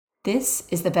This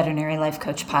is the Veterinary Life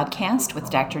Coach Podcast with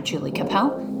Dr. Julie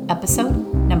Capel, episode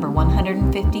number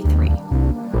 153.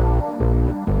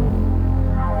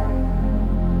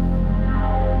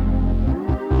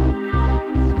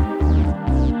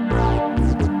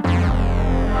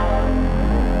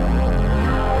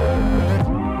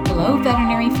 Hello,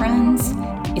 veterinary friends.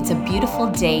 It's a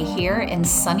beautiful day here in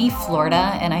sunny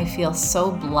Florida, and I feel so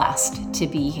blessed to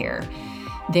be here.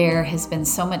 There has been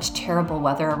so much terrible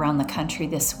weather around the country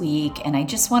this week, and I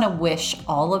just want to wish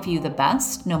all of you the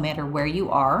best, no matter where you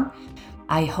are.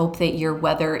 I hope that your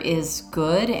weather is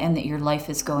good and that your life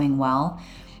is going well,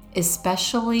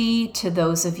 especially to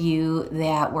those of you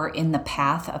that were in the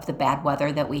path of the bad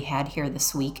weather that we had here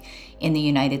this week in the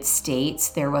United States.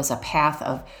 There was a path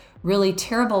of really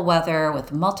terrible weather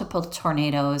with multiple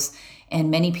tornadoes,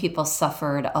 and many people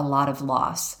suffered a lot of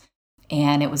loss.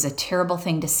 And it was a terrible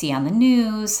thing to see on the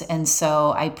news. And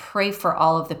so I pray for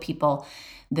all of the people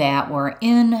that were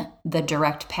in the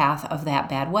direct path of that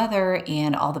bad weather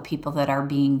and all the people that are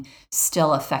being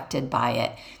still affected by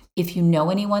it. If you know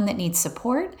anyone that needs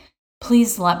support,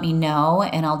 please let me know,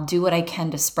 and I'll do what I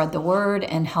can to spread the word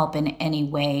and help in any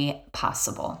way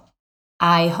possible.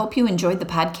 I hope you enjoyed the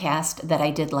podcast that I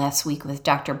did last week with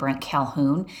Dr. Brent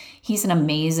Calhoun. He's an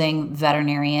amazing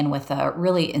veterinarian with a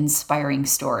really inspiring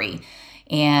story.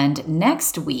 And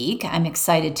next week, I'm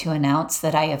excited to announce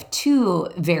that I have two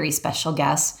very special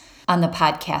guests on the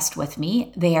podcast with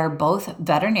me. They are both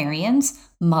veterinarians,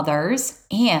 mothers,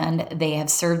 and they have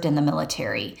served in the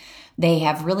military. They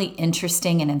have really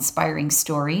interesting and inspiring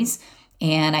stories,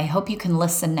 and I hope you can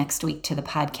listen next week to the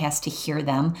podcast to hear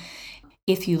them.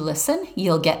 If you listen,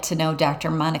 you'll get to know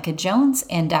Dr. Monica Jones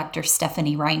and Dr.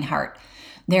 Stephanie Reinhart.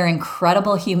 They're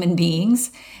incredible human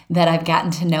beings that I've gotten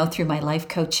to know through my life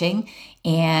coaching,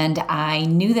 and I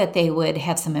knew that they would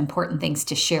have some important things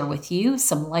to share with you,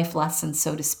 some life lessons,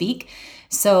 so to speak.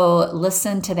 So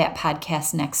listen to that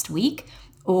podcast next week,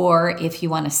 or if you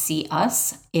want to see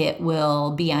us, it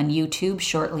will be on YouTube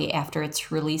shortly after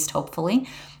it's released, hopefully,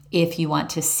 if you want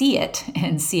to see it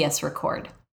and see us record.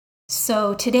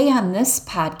 So today on this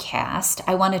podcast,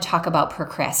 I want to talk about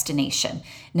procrastination.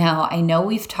 Now, I know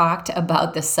we've talked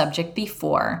about this subject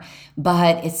before,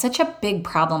 but it's such a big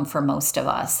problem for most of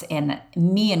us, and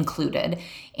me included.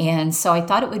 And so I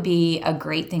thought it would be a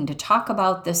great thing to talk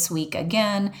about this week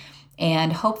again,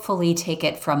 and hopefully take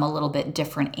it from a little bit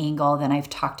different angle than I've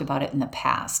talked about it in the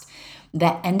past.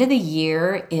 The end of the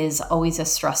year is always a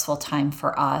stressful time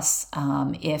for us.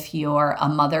 If you're a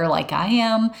mother like I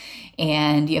am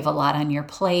and you have a lot on your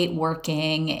plate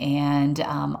working and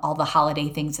all the holiday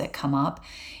things that come up.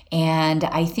 And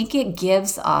I think it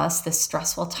gives us, this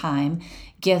stressful time,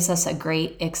 gives us a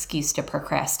great excuse to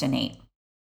procrastinate.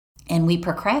 And we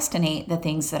procrastinate the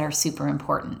things that are super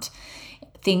important.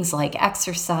 Things like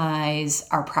exercise,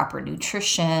 our proper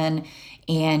nutrition,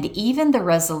 and even the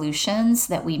resolutions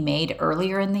that we made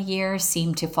earlier in the year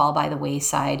seem to fall by the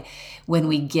wayside when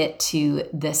we get to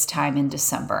this time in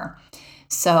December.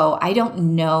 So I don't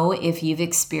know if you've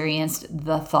experienced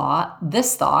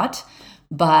this thought,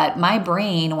 but my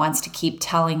brain wants to keep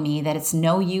telling me that it's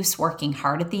no use working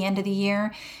hard at the end of the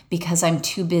year because I'm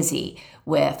too busy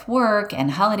with work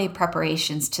and holiday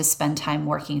preparations to spend time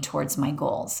working towards my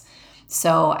goals.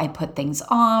 So I put things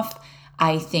off.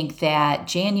 I think that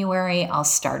January I'll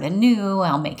start anew,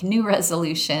 I'll make new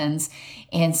resolutions.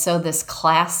 And so this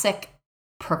classic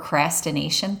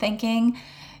procrastination thinking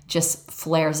just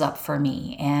flares up for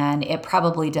me, and it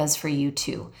probably does for you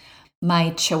too. My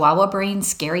Chihuahua brain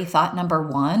scary thought number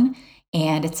one,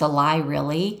 and it's a lie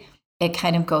really, it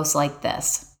kind of goes like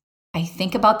this. I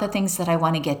think about the things that I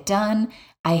want to get done,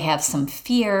 I have some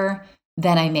fear,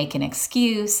 then I make an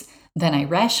excuse, then I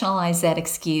rationalize that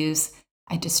excuse,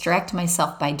 I distract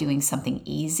myself by doing something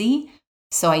easy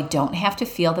so I don't have to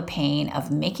feel the pain of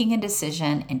making a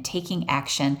decision and taking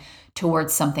action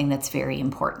towards something that's very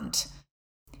important.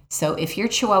 So if your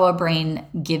Chihuahua brain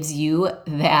gives you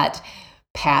that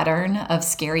pattern of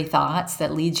scary thoughts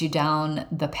that leads you down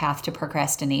the path to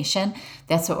procrastination,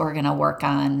 that's what we're going to work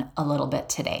on a little bit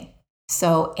today.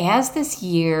 So as this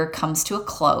year comes to a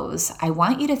close, I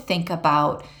want you to think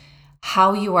about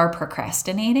how you are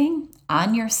procrastinating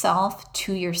on yourself,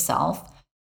 to yourself,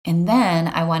 and then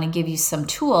I want to give you some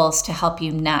tools to help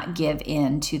you not give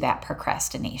in to that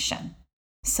procrastination.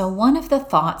 So one of the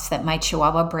thoughts that my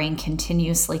Chihuahua brain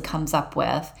continuously comes up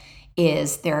with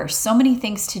is there are so many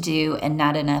things to do and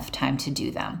not enough time to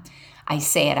do them. I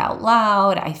say it out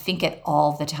loud, I think it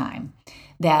all the time,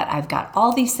 that I've got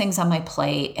all these things on my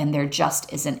plate and there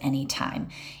just isn't any time.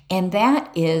 And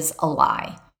that is a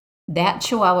lie. That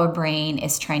Chihuahua brain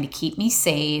is trying to keep me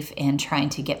safe and trying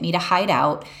to get me to hide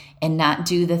out and not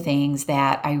do the things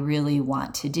that I really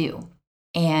want to do.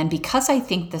 And because I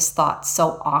think this thought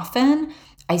so often,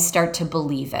 I start to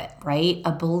believe it, right?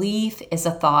 A belief is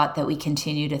a thought that we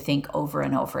continue to think over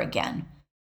and over again.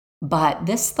 But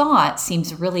this thought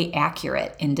seems really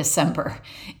accurate in December.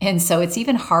 And so it's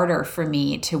even harder for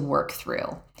me to work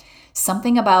through.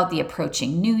 Something about the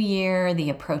approaching new year, the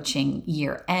approaching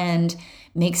year end,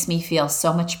 makes me feel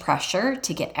so much pressure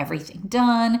to get everything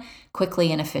done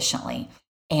quickly and efficiently.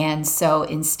 And so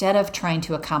instead of trying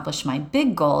to accomplish my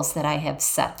big goals that I have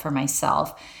set for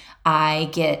myself, I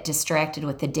get distracted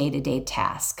with the day-to-day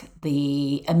task,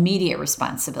 the immediate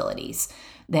responsibilities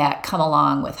that come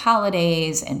along with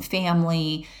holidays and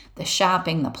family, the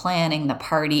shopping, the planning, the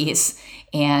parties,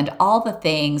 and all the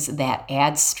things that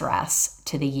add stress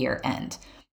to the year end.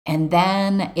 And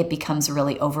then it becomes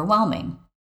really overwhelming.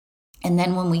 And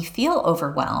then when we feel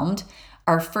overwhelmed,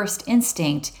 our first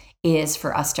instinct is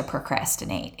for us to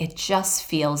procrastinate. It just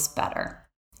feels better.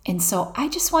 And so I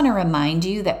just want to remind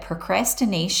you that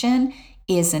procrastination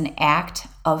is an act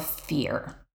of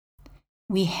fear.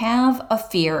 We have a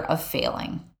fear of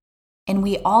failing, and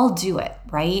we all do it,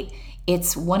 right?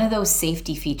 It's one of those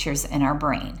safety features in our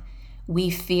brain. We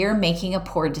fear making a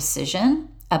poor decision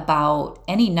about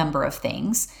any number of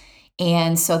things,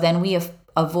 and so then we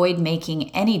avoid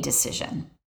making any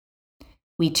decision.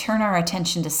 We turn our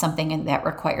attention to something that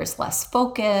requires less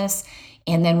focus,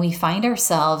 and then we find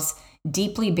ourselves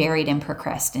deeply buried in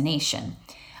procrastination.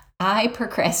 I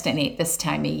procrastinate this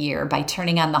time of year by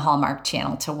turning on the Hallmark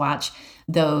Channel to watch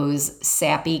those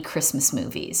sappy Christmas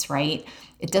movies, right?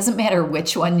 It doesn't matter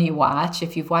which one you watch.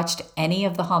 If you've watched any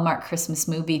of the Hallmark Christmas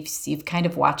movies, you've kind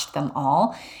of watched them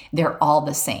all. They're all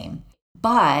the same.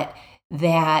 But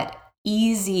that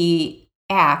easy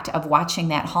act of watching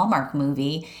that Hallmark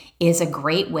movie is a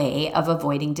great way of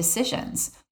avoiding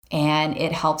decisions. And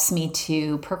it helps me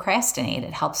to procrastinate.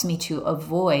 It helps me to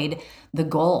avoid the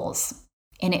goals.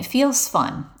 And it feels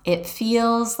fun. It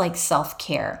feels like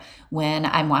self-care when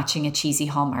I'm watching a cheesy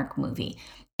Hallmark movie.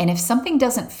 And if something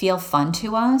doesn't feel fun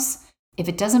to us, if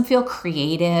it doesn't feel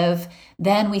creative,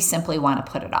 then we simply want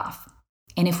to put it off.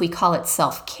 And if we call it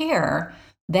self-care,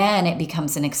 then it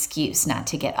becomes an excuse not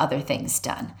to get other things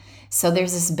done. So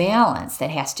there's this balance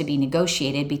that has to be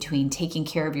negotiated between taking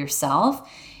care of yourself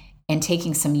and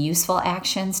taking some useful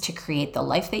actions to create the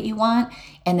life that you want,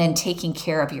 and then taking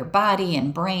care of your body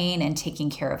and brain and taking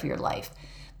care of your life.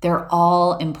 They're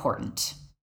all important.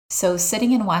 So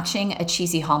sitting and watching a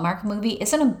cheesy Hallmark movie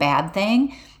isn't a bad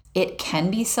thing. It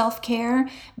can be self-care,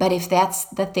 but if that's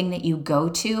the thing that you go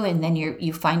to and then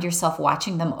you find yourself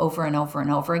watching them over and over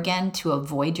and over again to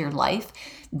avoid your life,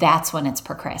 that's when it's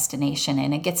procrastination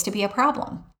and it gets to be a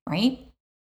problem, right?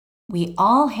 We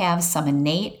all have some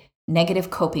innate negative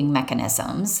coping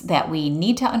mechanisms that we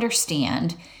need to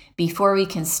understand before we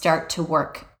can start to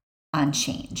work on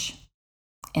change.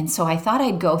 And so I thought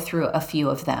I'd go through a few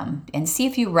of them and see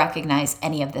if you recognize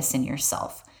any of this in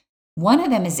yourself. One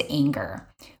of them is anger,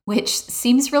 which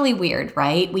seems really weird,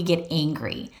 right? We get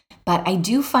angry, but I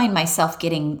do find myself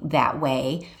getting that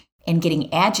way and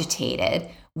getting agitated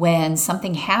when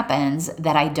something happens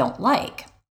that I don't like.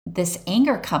 This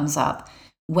anger comes up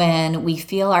when we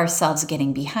feel ourselves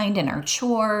getting behind in our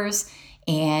chores,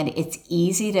 and it's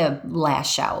easy to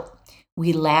lash out.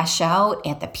 We lash out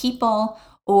at the people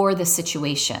or the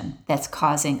situation that's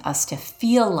causing us to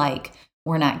feel like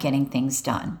we're not getting things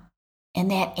done.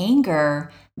 And that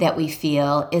anger that we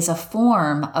feel is a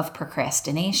form of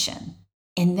procrastination.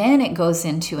 And then it goes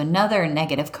into another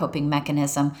negative coping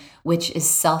mechanism, which is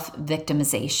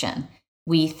self-victimization.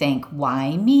 We think,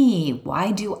 why me?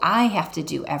 Why do I have to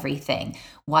do everything?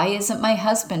 Why isn't my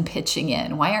husband pitching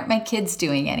in? Why aren't my kids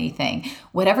doing anything?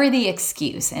 Whatever the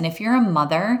excuse. And if you're a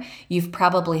mother, you've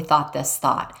probably thought this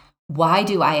thought. Why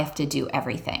do I have to do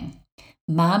everything?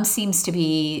 Mom seems to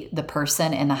be the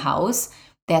person in the house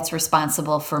that's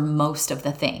responsible for most of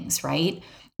the things, right?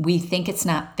 We think it's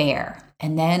not fair,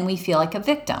 and then we feel like a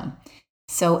victim.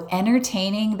 So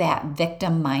entertaining that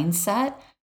victim mindset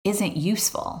isn't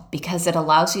useful because it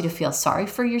allows you to feel sorry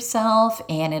for yourself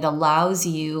and it allows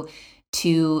you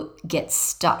to get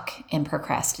stuck in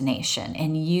procrastination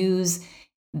and use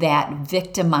that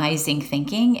victimizing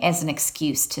thinking as an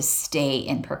excuse to stay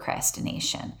in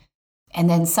procrastination. And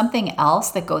then something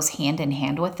else that goes hand in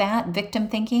hand with that victim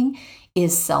thinking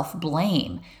is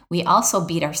self-blame. We also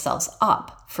beat ourselves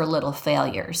up for little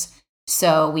failures.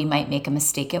 So we might make a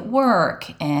mistake at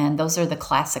work, and those are the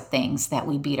classic things that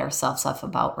we beat ourselves up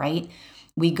about, right?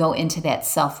 We go into that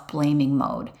self-blaming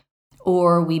mode.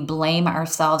 Or we blame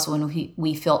ourselves when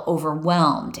we feel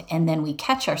overwhelmed, and then we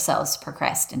catch ourselves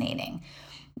procrastinating.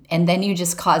 And then you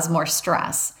just cause more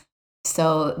stress.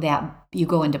 So that you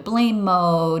go into blame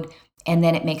mode, and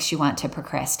then it makes you want to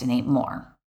procrastinate more.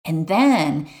 And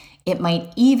then it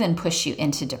might even push you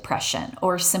into depression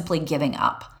or simply giving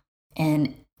up.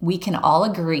 And we can all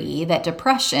agree that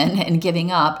depression and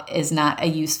giving up is not a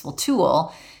useful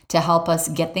tool to help us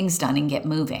get things done and get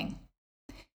moving.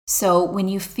 So when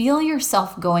you feel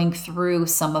yourself going through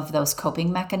some of those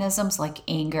coping mechanisms like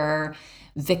anger,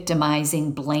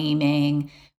 victimizing, blaming,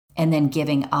 and then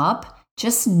giving up,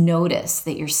 just notice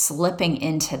that you're slipping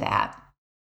into that.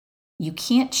 You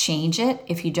can't change it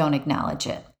if you don't acknowledge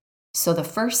it. So the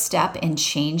first step in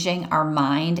changing our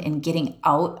mind and getting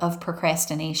out of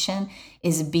procrastination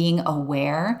is being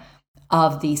aware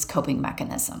of these coping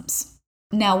mechanisms.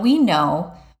 Now we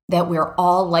know that we're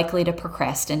all likely to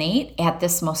procrastinate at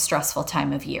this most stressful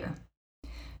time of year.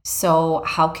 So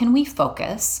how can we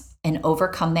focus and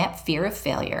overcome that fear of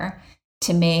failure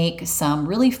to make some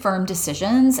really firm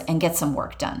decisions and get some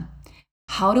work done?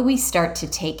 How do we start to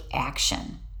take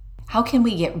action? How can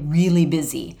we get really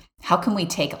busy? How can we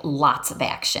take lots of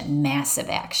action, massive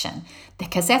action?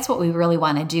 Because that's what we really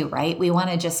want to do, right? We want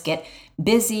to just get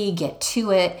busy, get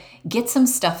to it, get some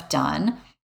stuff done,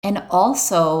 and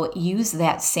also use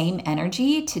that same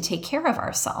energy to take care of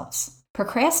ourselves.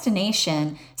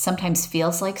 Procrastination sometimes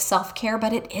feels like self-care,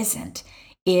 but it isn't.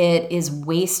 It is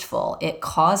wasteful. It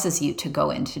causes you to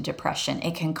go into depression.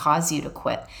 It can cause you to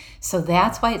quit. So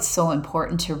that's why it's so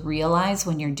important to realize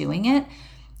when you're doing it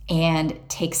and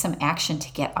take some action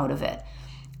to get out of it.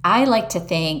 I like to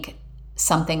think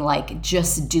something like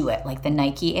just do it, like the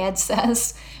Nike ad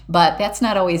says, but that's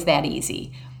not always that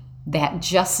easy. That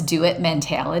just do it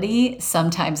mentality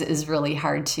sometimes is really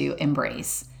hard to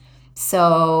embrace.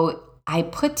 So I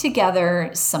put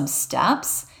together some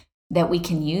steps that we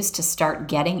can use to start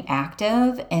getting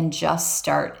active and just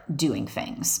start doing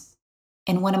things.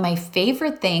 And one of my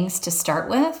favorite things to start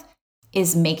with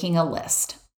is making a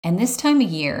list. And this time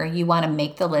of year, you want to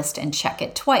make the list and check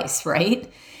it twice,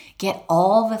 right? Get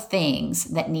all the things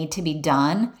that need to be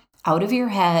done out of your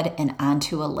head and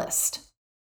onto a list.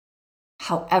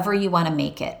 However you want to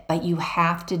make it, but you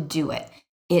have to do it.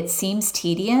 It seems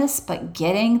tedious, but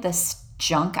getting this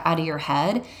junk out of your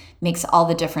head makes all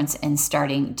the difference in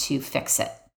starting to fix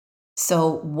it.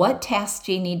 So what tasks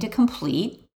do you need to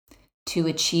complete to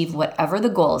achieve whatever the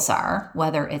goals are,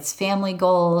 whether it's family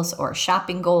goals or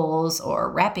shopping goals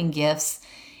or wrapping gifts,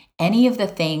 any of the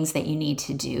things that you need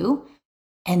to do,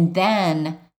 and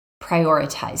then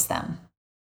prioritize them.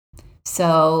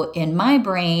 So in my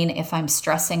brain, if I'm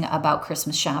stressing about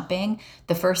Christmas shopping,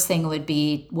 the first thing would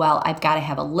be, well, I've got to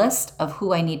have a list of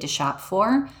who I need to shop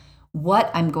for,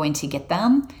 what I'm going to get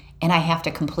them, and I have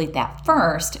to complete that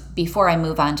first before I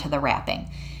move on to the wrapping.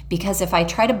 Because if I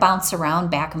try to bounce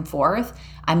around back and forth,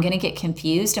 I'm going to get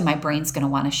confused and my brain's going to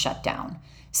want to shut down.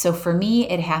 So for me,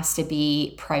 it has to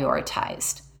be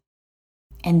prioritized.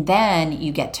 And then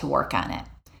you get to work on it.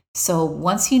 So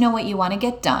once you know what you want to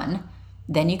get done,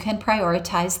 then you can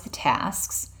prioritize the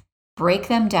tasks, break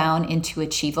them down into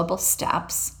achievable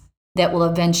steps that will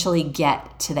eventually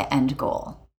get to the end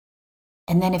goal.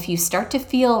 And then if you start to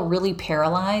feel really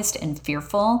paralyzed and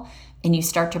fearful, and you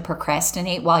start to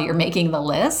procrastinate while you're making the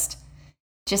list,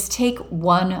 just take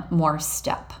one more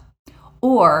step.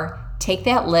 Or take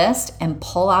that list and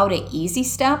pull out an easy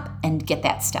step and get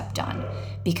that step done.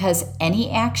 Because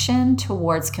any action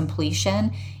towards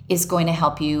completion is going to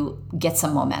help you get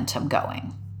some momentum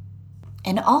going.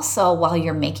 And also, while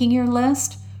you're making your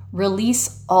list,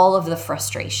 release all of the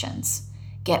frustrations.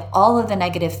 Get all of the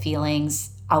negative feelings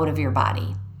out of your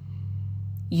body.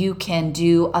 You can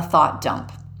do a thought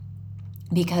dump.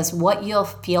 Because what you'll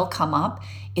feel come up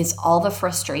is all the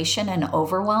frustration and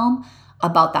overwhelm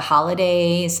about the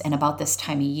holidays and about this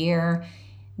time of year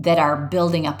that are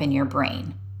building up in your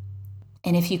brain.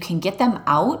 And if you can get them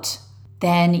out,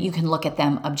 then you can look at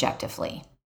them objectively.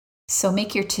 So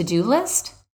make your to-do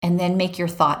list and then make your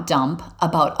thought dump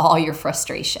about all your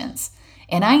frustrations.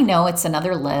 And I know it's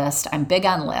another list. I'm big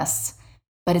on lists,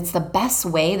 but it's the best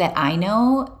way that I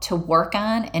know to work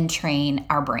on and train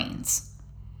our brains.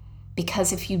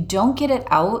 Because if you don't get it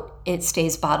out, it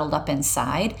stays bottled up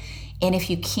inside. And if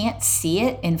you can't see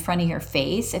it in front of your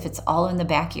face, if it's all in the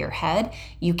back of your head,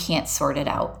 you can't sort it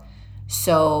out.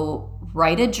 So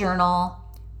write a journal,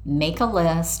 make a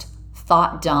list,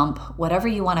 thought dump, whatever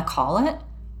you want to call it.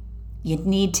 You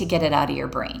need to get it out of your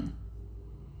brain.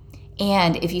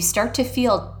 And if you start to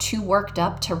feel too worked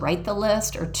up to write the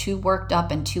list or too worked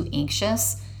up and too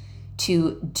anxious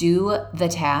to do the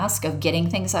task of getting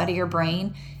things out of your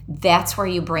brain, that's where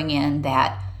you bring in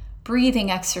that breathing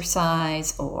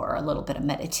exercise or a little bit of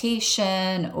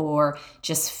meditation or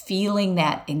just feeling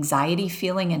that anxiety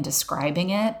feeling and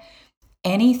describing it.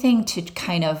 Anything to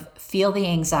kind of feel the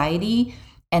anxiety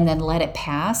and then let it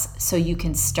pass so you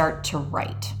can start to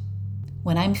write.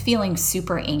 When I'm feeling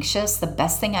super anxious, the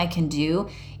best thing I can do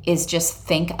is just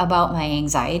think about my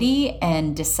anxiety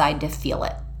and decide to feel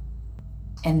it.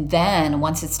 And then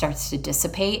once it starts to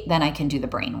dissipate, then I can do the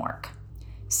brain work.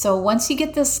 So once you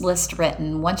get this list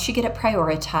written, once you get it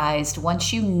prioritized,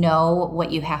 once you know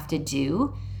what you have to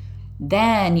do,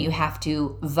 then you have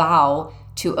to vow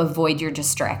to avoid your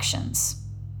distractions.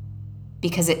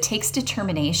 Because it takes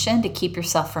determination to keep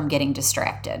yourself from getting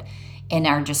distracted. And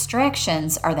our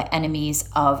distractions are the enemies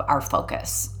of our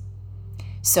focus.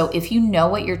 So if you know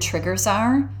what your triggers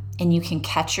are and you can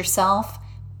catch yourself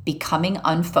becoming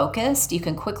unfocused, you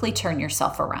can quickly turn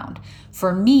yourself around.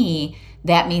 For me,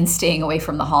 that means staying away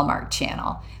from the Hallmark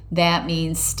Channel. That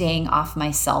means staying off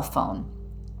my cell phone.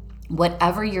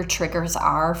 Whatever your triggers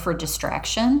are for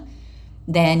distraction,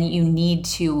 then you need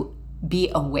to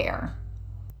be aware.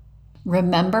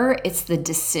 Remember, it's the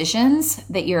decisions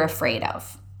that you're afraid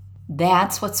of.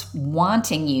 That's what's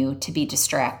wanting you to be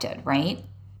distracted, right?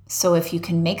 So if you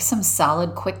can make some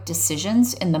solid, quick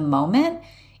decisions in the moment,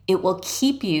 it will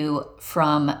keep you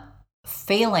from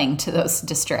failing to those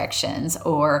distractions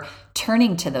or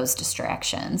turning to those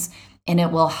distractions, and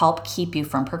it will help keep you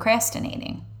from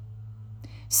procrastinating.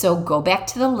 So go back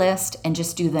to the list and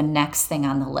just do the next thing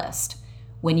on the list.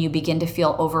 When you begin to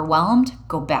feel overwhelmed,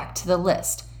 go back to the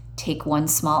list. Take one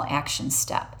small action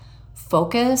step.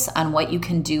 Focus on what you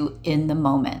can do in the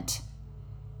moment.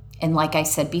 And like I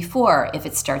said before, if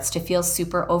it starts to feel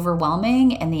super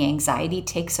overwhelming and the anxiety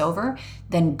takes over,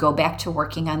 then go back to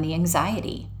working on the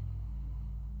anxiety.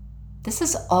 This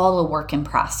is all a work in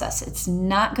process. It's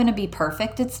not going to be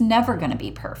perfect. It's never going to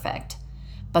be perfect.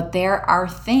 But there are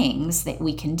things that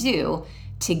we can do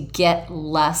to get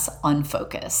less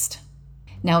unfocused.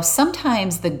 Now,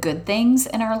 sometimes the good things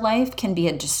in our life can be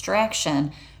a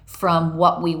distraction from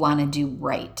what we want to do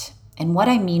right. And what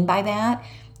I mean by that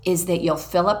is that you'll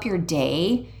fill up your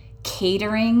day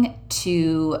catering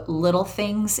to little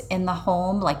things in the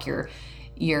home, like your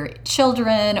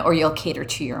children, or you'll cater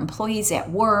to your employees at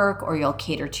work, or you'll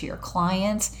cater to your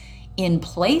clients in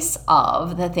place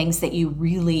of the things that you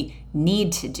really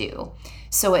need to do.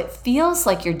 So it feels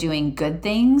like you're doing good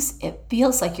things. It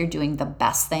feels like you're doing the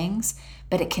best things,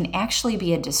 but it can actually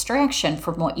be a distraction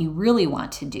from what you really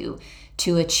want to do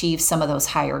to achieve some of those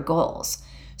higher goals.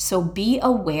 So be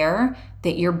aware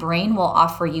that your brain will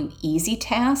offer you easy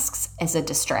tasks as a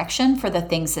distraction for the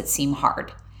things that seem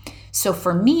hard. So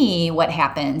for me, what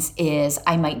happens is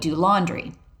I might do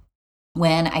laundry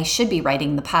when I should be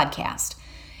writing the podcast.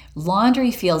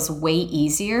 Laundry feels way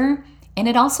easier, and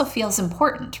it also feels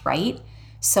important, right?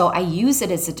 So I use it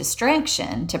as a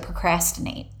distraction to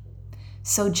procrastinate.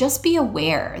 So just be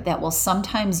aware that we'll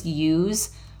sometimes use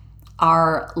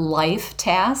our life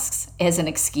tasks as an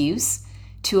excuse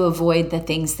to avoid the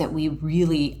things that we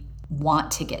really want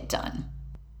to get done.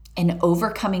 And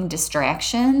overcoming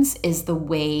distractions is the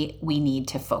way we need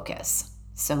to focus.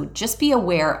 So just be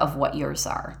aware of what yours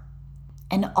are.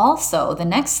 And also, the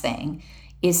next thing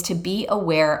is to be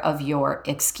aware of your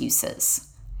excuses.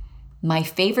 My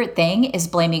favorite thing is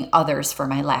blaming others for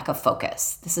my lack of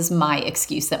focus. This is my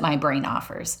excuse that my brain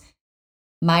offers.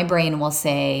 My brain will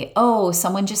say, oh,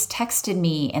 someone just texted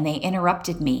me and they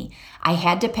interrupted me. I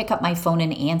had to pick up my phone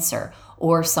and answer.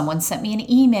 Or someone sent me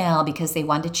an email because they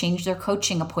wanted to change their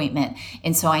coaching appointment.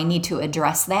 And so I need to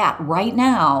address that right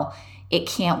now. It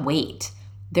can't wait.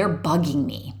 They're bugging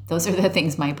me. Those are the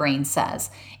things my brain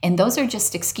says. And those are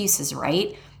just excuses,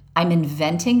 right? I'm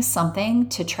inventing something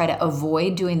to try to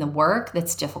avoid doing the work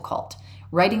that's difficult.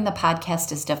 Writing the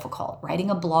podcast is difficult. Writing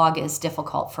a blog is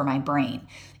difficult for my brain.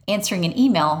 Answering an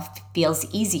email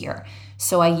feels easier.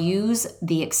 So I use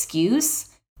the excuse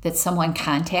that someone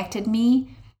contacted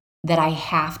me, that I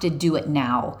have to do it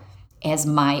now, as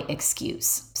my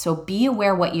excuse. So be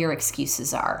aware what your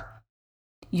excuses are.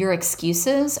 Your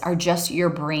excuses are just your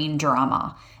brain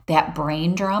drama. That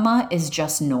brain drama is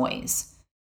just noise.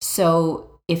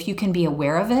 So if you can be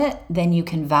aware of it, then you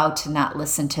can vow to not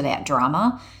listen to that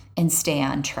drama and stay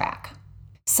on track.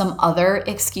 Some other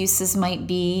excuses might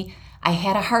be, I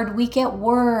had a hard week at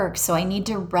work, so I need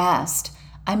to rest.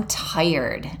 I'm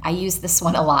tired. I use this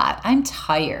one a lot. I'm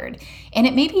tired. And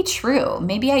it may be true.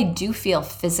 Maybe I do feel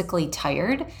physically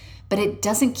tired, but it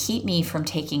doesn't keep me from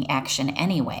taking action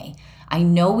anyway. I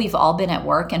know we've all been at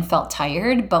work and felt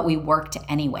tired, but we worked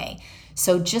anyway.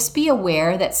 So just be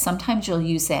aware that sometimes you'll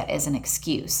use that as an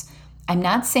excuse. I'm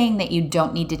not saying that you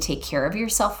don't need to take care of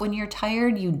yourself when you're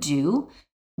tired. You do,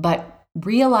 but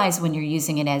realize when you're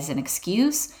using it as an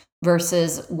excuse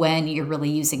versus when you're really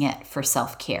using it for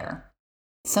self-care.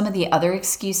 Some of the other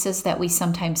excuses that we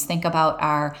sometimes think about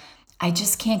are, I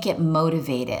just can't get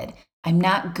motivated. I'm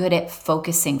not good at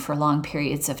focusing for long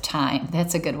periods of time.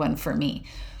 That's a good one for me.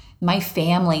 My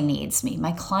family needs me.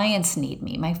 My clients need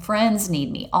me. My friends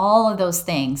need me. All of those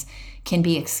things can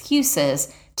be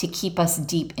excuses to keep us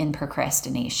deep in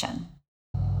procrastination.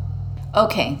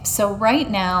 Okay, so right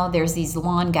now there's these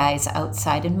lawn guys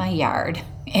outside in my yard,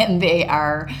 and they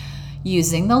are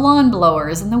using the lawn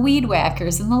blowers and the weed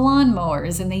whackers and the lawn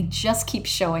mowers, and they just keep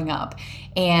showing up.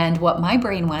 And what my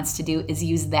brain wants to do is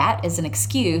use that as an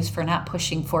excuse for not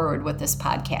pushing forward with this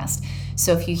podcast.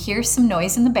 So if you hear some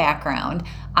noise in the background,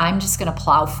 I'm just going to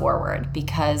plow forward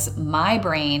because my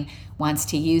brain wants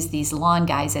to use these lawn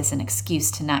guys as an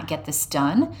excuse to not get this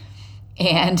done.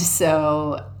 And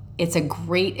so it's a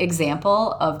great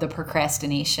example of the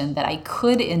procrastination that I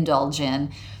could indulge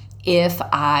in if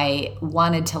I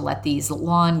wanted to let these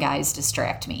lawn guys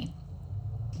distract me.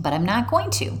 But I'm not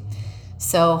going to.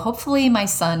 So hopefully my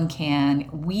son can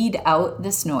weed out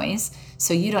this noise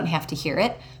so you don't have to hear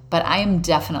it, but I am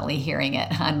definitely hearing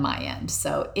it on my end.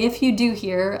 So if you do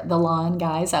hear the lawn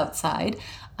guys outside,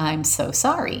 I'm so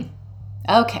sorry.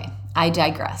 Okay, I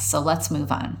digress. So let's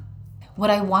move on. What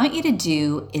I want you to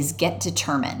do is get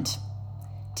determined.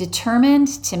 Determined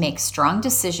to make strong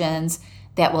decisions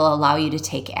that will allow you to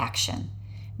take action.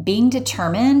 Being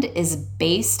determined is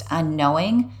based on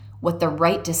knowing what the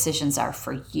right decisions are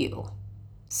for you.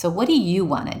 So what do you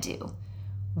want to do?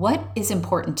 What is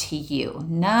important to you?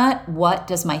 Not what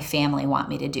does my family want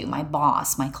me to do, my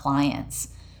boss, my clients.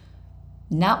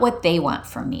 Not what they want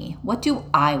from me. What do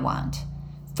I want?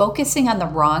 Focusing on the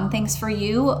wrong things for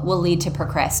you will lead to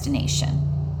procrastination.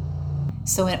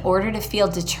 So in order to feel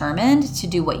determined to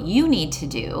do what you need to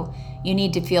do, you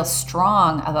need to feel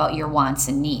strong about your wants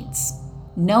and needs.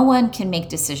 No one can make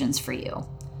decisions for you.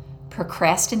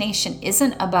 Procrastination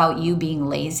isn't about you being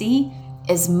lazy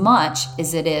as much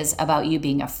as it is about you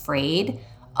being afraid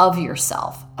of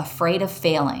yourself, afraid of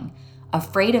failing,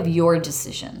 afraid of your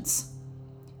decisions.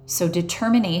 So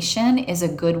determination is a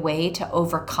good way to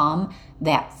overcome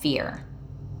that fear.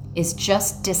 Is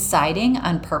just deciding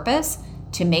on purpose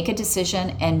to make a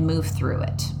decision and move through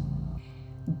it.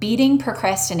 Beating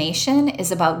procrastination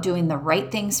is about doing the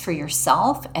right things for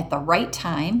yourself at the right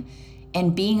time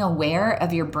and being aware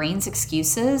of your brain's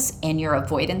excuses and your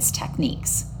avoidance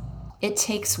techniques. It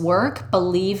takes work.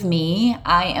 Believe me,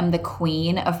 I am the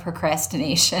queen of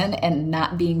procrastination and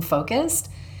not being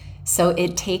focused. So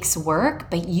it takes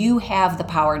work, but you have the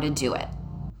power to do it.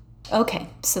 Okay,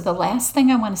 so the last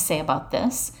thing I want to say about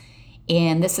this,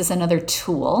 and this is another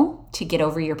tool to get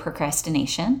over your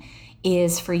procrastination,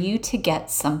 is for you to get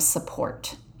some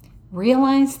support.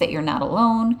 Realize that you're not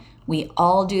alone. We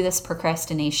all do this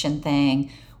procrastination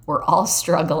thing. We're all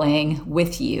struggling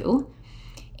with you.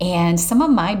 And some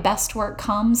of my best work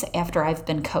comes after I've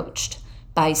been coached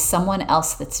by someone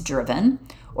else that's driven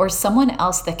or someone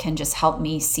else that can just help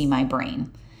me see my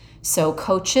brain. So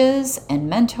coaches and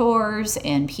mentors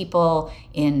and people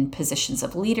in positions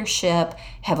of leadership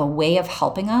have a way of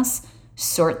helping us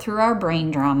sort through our brain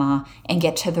drama and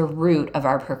get to the root of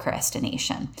our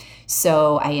procrastination.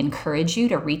 So I encourage you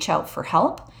to reach out for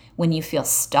help when you feel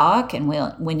stuck and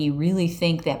when you really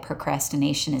think that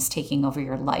procrastination is taking over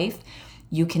your life.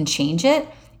 You can change it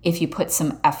if you put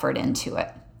some effort into it.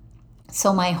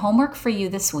 So my homework for you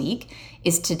this week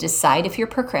is to decide if you're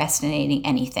procrastinating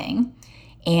anything.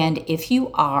 And if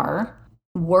you are,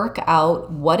 work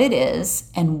out what it is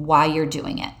and why you're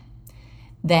doing it.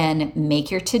 Then make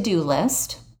your to-do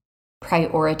list,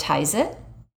 prioritize it,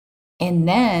 and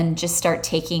then just start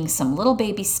taking some little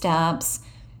baby steps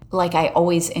like I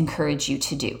always encourage you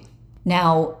to do.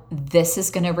 Now, this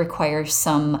is going to require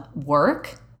some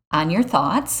work on your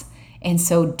thoughts, and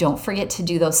so don't forget to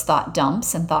do those thought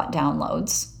dumps and thought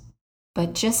downloads,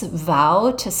 but just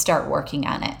vow to start working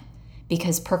on it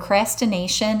because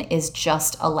procrastination is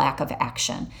just a lack of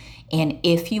action. And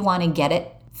if you want to get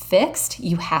it fixed,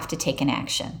 you have to take an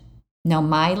action. Now,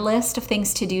 my list of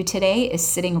things to do today is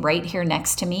sitting right here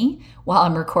next to me while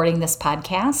I'm recording this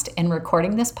podcast, and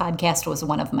recording this podcast was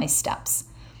one of my steps.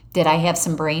 Did I have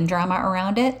some brain drama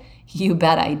around it? You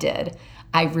bet I did.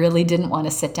 I really didn't want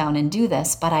to sit down and do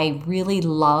this, but I really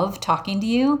love talking to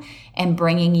you and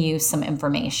bringing you some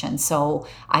information. So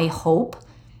I hope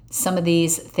some of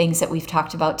these things that we've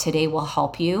talked about today will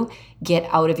help you get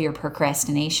out of your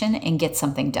procrastination and get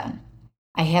something done.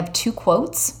 I have 2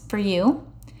 quotes for you.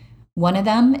 One of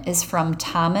them is from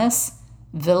Thomas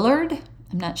Villard.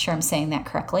 I'm not sure I'm saying that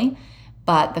correctly,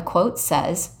 but the quote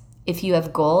says, "If you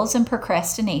have goals and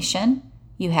procrastination,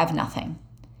 you have nothing.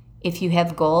 If you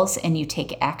have goals and you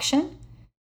take action,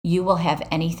 you will have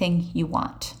anything you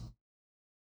want."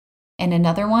 And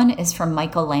another one is from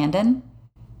Michael Landon,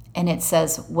 and it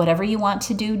says, "Whatever you want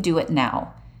to do, do it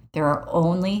now. There are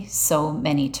only so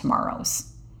many tomorrows."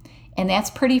 And that's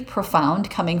pretty profound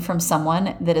coming from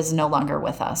someone that is no longer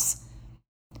with us.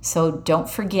 So don't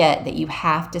forget that you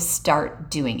have to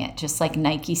start doing it. Just like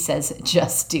Nike says,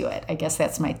 just do it. I guess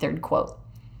that's my 3rd quote.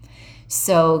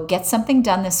 So get something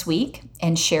done this week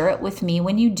and share it with me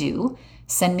when you do.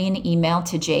 Send me an email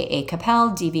to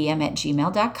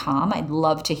jacappeldvm@gmail.com. I'd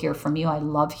love to hear from you. I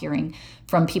love hearing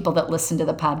from people that listen to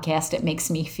the podcast. It makes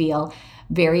me feel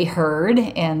very heard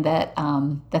and that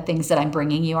the things that I'm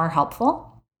bringing you are helpful.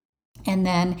 And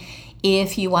then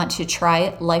if you want to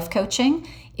try life coaching,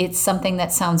 it's something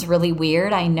that sounds really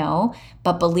weird, I know,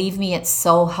 but believe me, it's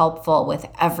so helpful with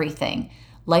everything.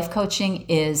 Life coaching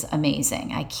is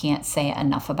amazing. I can't say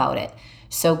enough about it.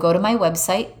 So go to my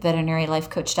website,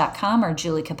 veterinarylifecoach.com or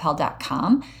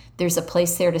juliecappell.com. There's a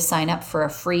place there to sign up for a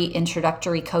free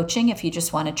introductory coaching if you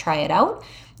just want to try it out.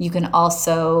 You can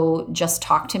also just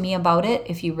talk to me about it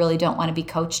if you really don't want to be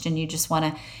coached and you just want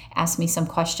to ask me some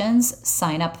questions.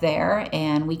 Sign up there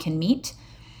and we can meet.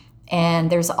 And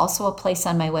there's also a place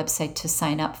on my website to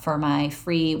sign up for my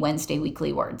free Wednesday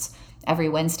weekly words. Every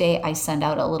Wednesday, I send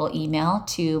out a little email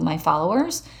to my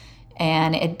followers,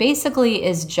 and it basically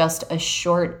is just a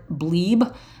short bleeb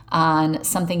on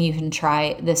something you can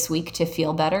try this week to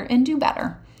feel better and do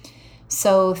better.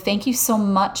 So thank you so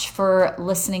much for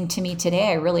listening to me today.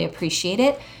 I really appreciate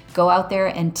it. Go out there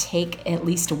and take at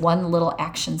least one little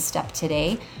action step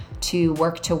today to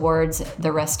work towards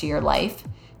the rest of your life.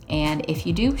 And if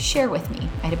you do, share with me.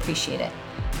 I'd appreciate it.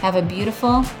 Have a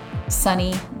beautiful,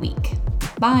 sunny week.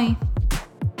 Bye.